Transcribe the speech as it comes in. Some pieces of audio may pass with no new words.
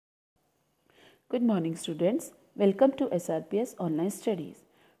Good morning students. Welcome to SRPS online studies.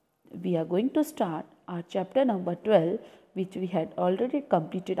 We are going to start our chapter number 12, which we had already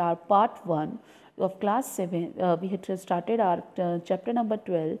completed our part 1 of class 7. We had started our chapter number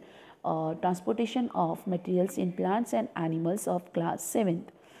 12, transportation of materials in plants and animals of class 7th.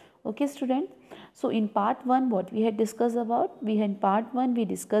 Okay student. So in part 1 what we had discussed about? In part 1 we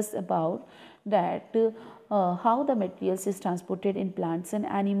discussed about that how the materials is transported in plants and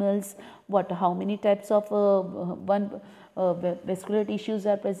animals, how many types of vascular tissues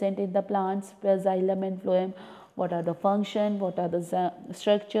are present in the plants, xylem and phloem, what are the function, what are the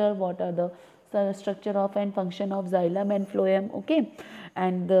structure, what are the structure of and function of xylem and phloem, okay,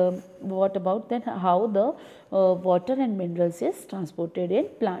 and what about then how the water and minerals is transported in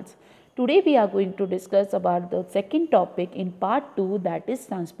plants. Today we are going to discuss about the second topic in part 2, that is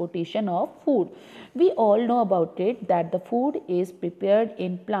transportation of food. We all know about it that the food is prepared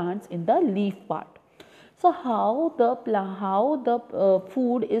in plants in the leaf part. So how the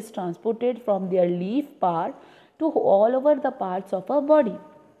food is transported from their leaf part to all over the parts of our body.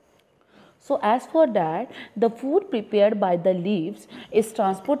 So as for that, the food prepared by the leaves is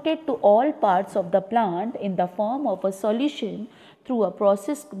transported to all parts of the plant in the form of a solution through a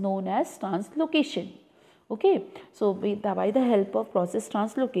process known as translocation. Okay, so by the help of process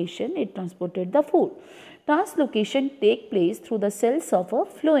translocation, it transported the food. Translocation take place through the cells of a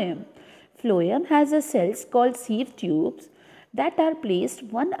phloem. Phloem has a cells called sieve tubes that are placed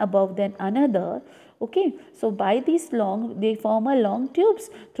one above than another. Okay, so by these they form a long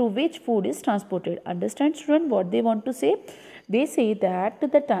tubes through which food is transported. Understand student what they want to say? They say that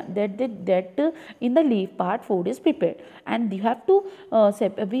in the leaf part food is prepared, and you have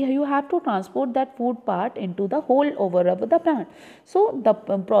to transport that food part into the whole over of the plant. So the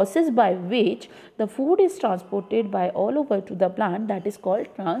process by which the food is transported by all over to the plant, that is called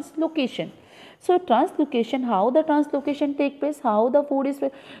translocation. So translocation, how the translocation take place, how the food is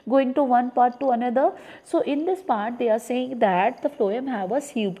going to one part to another. So in this part they are saying that the phloem have a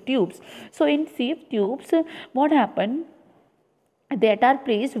sieve tubes. So in sieve tubes what happened, that are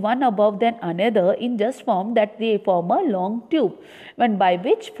placed one above than another in just form that they form a long tube when by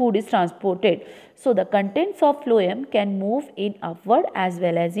which food is transported. So the contents of phloem can move in upward as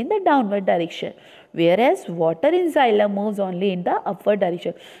well as in the downward direction, whereas water in xylem moves only in the upward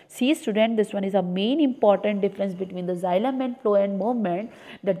direction. See student, this one is a main important difference between the xylem and phloem movement,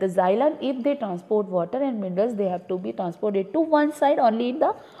 that the xylem, if they transport water and minerals, they have to be transported to one side only in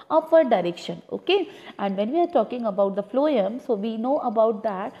the upward direction. Okay, and when we are talking about the phloem, so we know about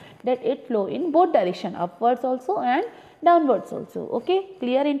that it flow in both direction, upwards also and downwards also. Okay,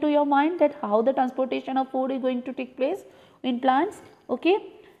 clear into your mind that how the transportation of food is going to take place in plants. Okay,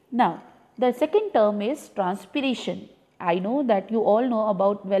 now the second term is transpiration. I know that you all know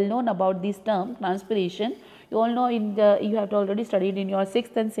about, well known about this term transpiration. You all know you have already studied in your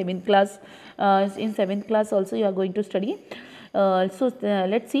 6th and 7th class. In 7th class also you are going to study.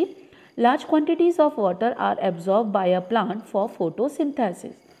 Let's see. Large quantities of water are absorbed by a plant for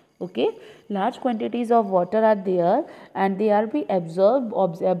photosynthesis. Okay, large quantities of water are there and they are be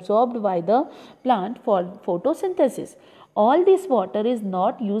absorbed by the plant for photosynthesis. All this water is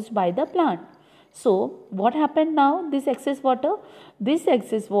not used by the plant. So what happened now? This excess water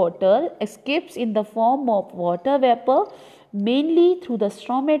escapes in the form of water vapor, mainly through the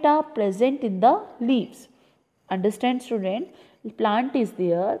stromata present in the leaves. Understand student? Plant is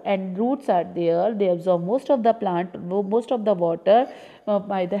there and roots are there. They absorb most of the water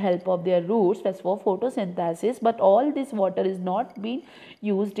by the help of their roots, that's for photosynthesis, but all this water is not being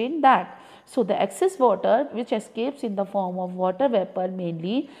used in that. So the excess water which escapes in the form of water vapor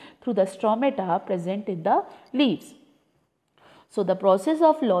mainly through the stromata present in the leaves. So the process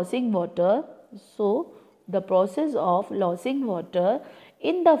of losing water,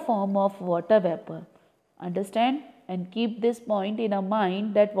 in the form of water vapor. Understand? And keep this point in a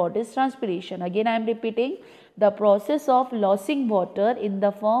mind that what is transpiration. Again I am repeating, the process of losing water in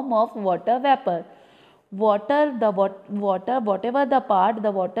the form of water vapor. Whatever the part,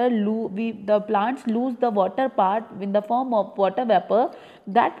 the plants lose the water part in the form of water vapor,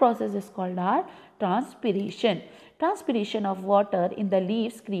 that process is called our transpiration. Transpiration of water in the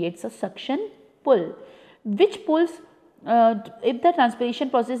leaves creates a suction pull, which pulls, if the transpiration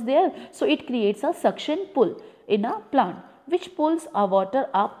process there, so it creates a suction pull in a plant, which pulls a water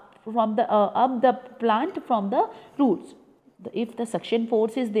up from the plant from the roots. If the suction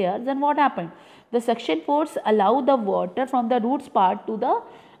force is there, then what happened? The suction force allow the water from the roots part to the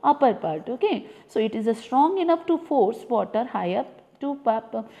upper part. Okay, so it is strong enough to force water high up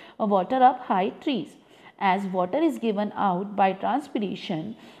high trees, As water is given out by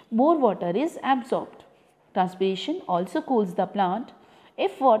transpiration, more water is absorbed. Transpiration also cools the plant.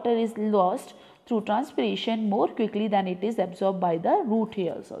 If water is lost through transpiration more quickly than it is absorbed by the root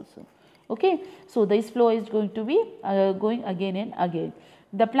hairs also. Okay, so this flow is going to be going again and again.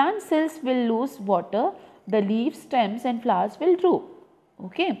 The plant cells will lose water, the leaves, stems and flowers will droop.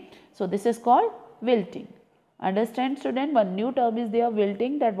 Okay, so this is called wilting. Understand student, one new term is there,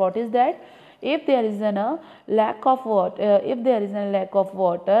 wilting. That what is that? If there is a lack of water,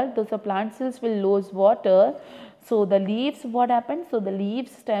 the plant cells will lose water. So the leaves, what happens? So the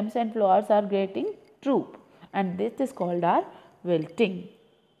leaves, stems and flowers are getting droop, and this is called our wilting.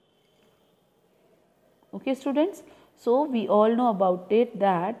 Okay students, so we all know about it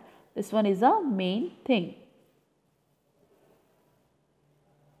that this one is a main thing.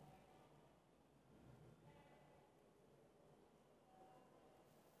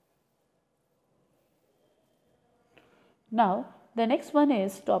 Now the next one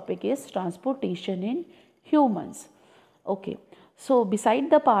is topic is transportation in humans. Okay, so beside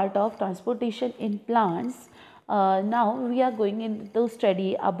the part of transportation in plants, now we are going into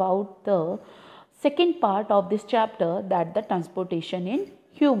study about the second part of this chapter, that the transportation in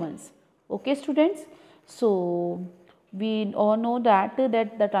humans. Okay students, so we all know that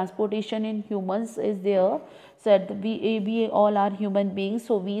the transportation in humans is there. So we all are human beings,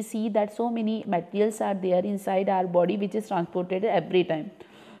 so we see that so many materials are there inside our body which is transported every time.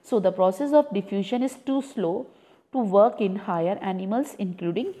 So the process of diffusion is too slow to work in higher animals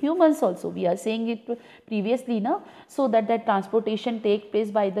including humans also. We are saying it previously now, so that transportation take place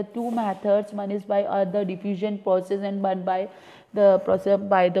by the two methods. One is by the diffusion process and one by the process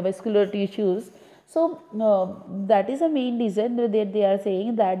by the vascular tissues. So that is the main reason that they are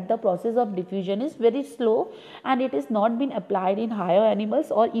saying that the process of diffusion is very slow and it is not been applied in higher animals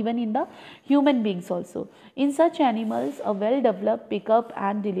or even in the human beings also. In such animals, a well developed pickup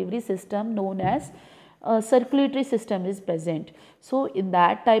and delivery system known as circulatory system is present. So in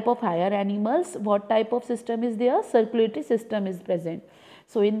that type of higher animals, what type of system is there? Circulatory system is present.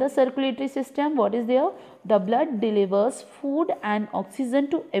 So in the circulatory system, what is there? The blood delivers food and oxygen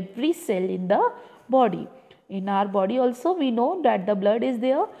to every cell in the body. In our body also we know that the blood is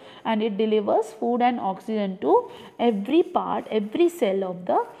there and it delivers food and oxygen to every part, every cell of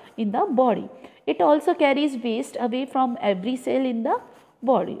in the body. It also carries waste away from every cell in the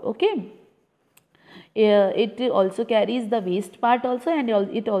body. Okay, it also carries the waste part also, and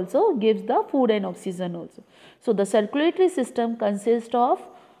it also gives the food and oxygen also. So the circulatory system consists of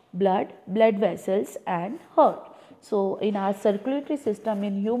blood vessels and heart. So in our circulatory system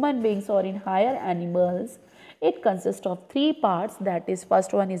in human beings or in higher animals, it consists of three parts, that is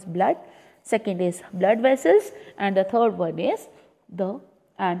first one is blood, second is blood vessels, and the third one is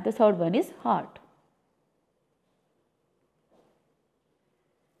heart.